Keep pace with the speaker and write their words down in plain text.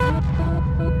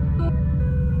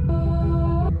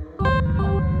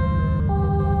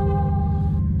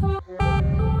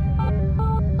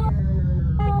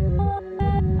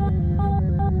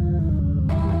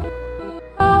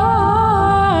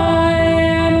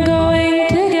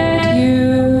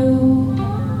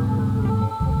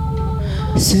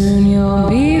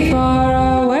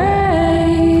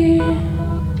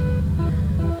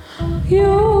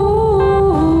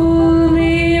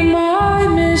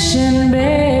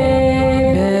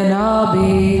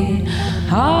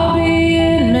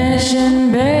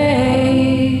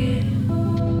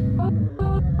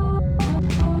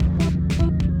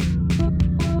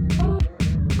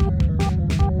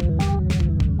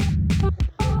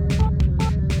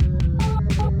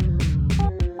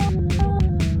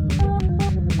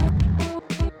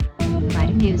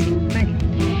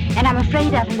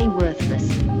he's utterly worthless.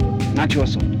 Not your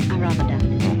sort. I rather doubt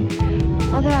it.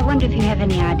 Although I wonder if you have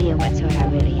any idea what sort I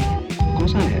really am. Of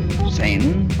course I have.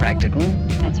 Sane, practical.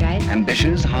 That's right.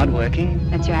 Ambitious, hardworking.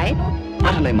 That's right.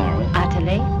 Utterly moral.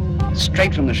 Utterly.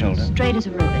 Straight from the shoulder. Straight as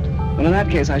a rivet. Well, in that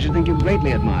case, I should think you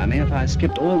greatly admire me if I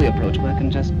skipped all the approach work and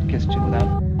just kissed you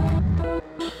without...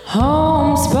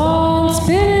 Homespun,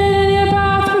 spinning in your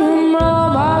bathroom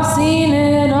robe. I've seen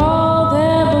it all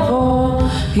there before.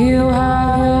 You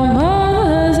have your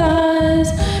mother's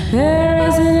eyes. There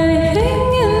isn't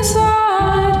anything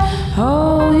inside.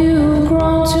 Oh, you've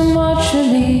grown too much of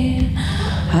me.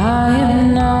 I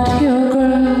am not your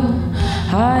girl.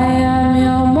 I am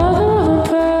your mother of a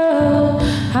pearl.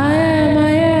 I am.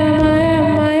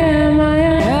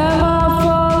 Am I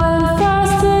falling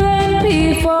faster than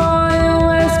before you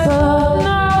whisper?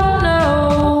 No.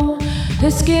 The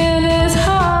skin is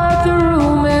hard, the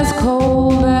room is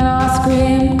cold, and I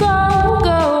scream, go.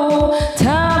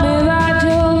 Tell me that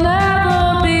you'll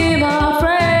never be my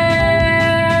friend.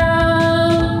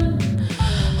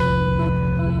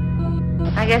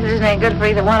 I guess it just ain't good for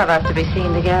either one of us to be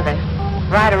seen together.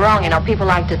 Right or wrong, people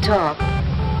like to talk.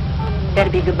 Better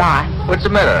be goodbye. What's the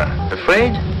matter?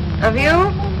 Afraid? Of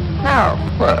you? No.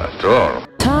 Well, after all.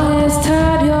 Tongue is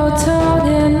tied, your tongue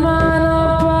in mine,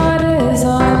 our bodies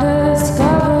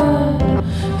undiscovered.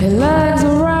 Your legs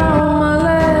around my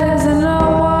legs, and know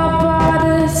our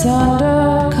bodies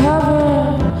undercover.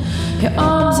 Your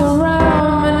arms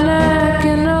around my neck,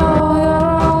 and know you're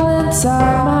all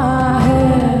inside my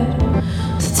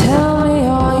head. So tell me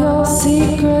all your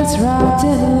secrets wrapped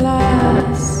in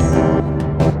lies.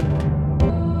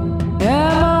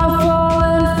 Am I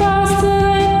falling faster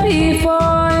than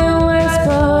before you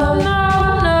whisper?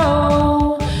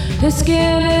 No. The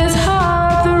skin is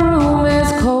hard, the room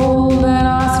is cold, and I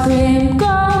scream,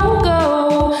 go.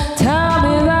 Tell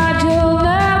me that you'll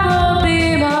never be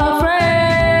my friend.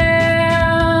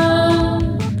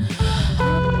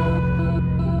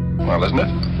 Well, isn't it?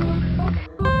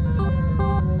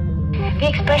 The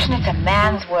expression, it's a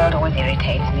man's world, always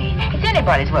irritates me. It's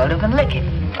anybody's world who can lick it.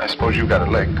 I suppose you got a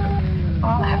lick.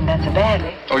 Well, I haven't done so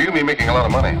badly. Oh, you mean making a lot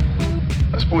of money.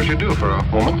 I suppose you do for a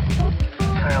woman.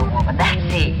 For a woman, that's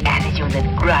the attitude that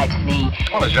gripes me.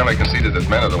 Well, it's generally conceded that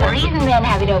men are the The ones reason men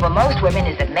have it over most women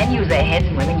is that men use their heads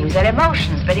and women use their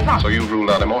emotions. Pretty much. So you've ruled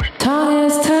out emotion. Tongue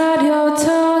is tied, your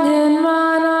tongue in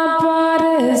mine, our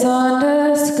bodies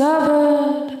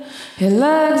undiscovered. Your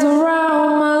legs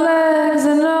around my legs,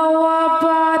 and know our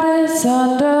bodies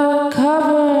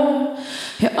undercover.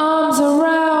 Your arms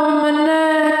around my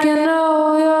neck, and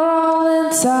know you're all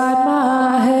inside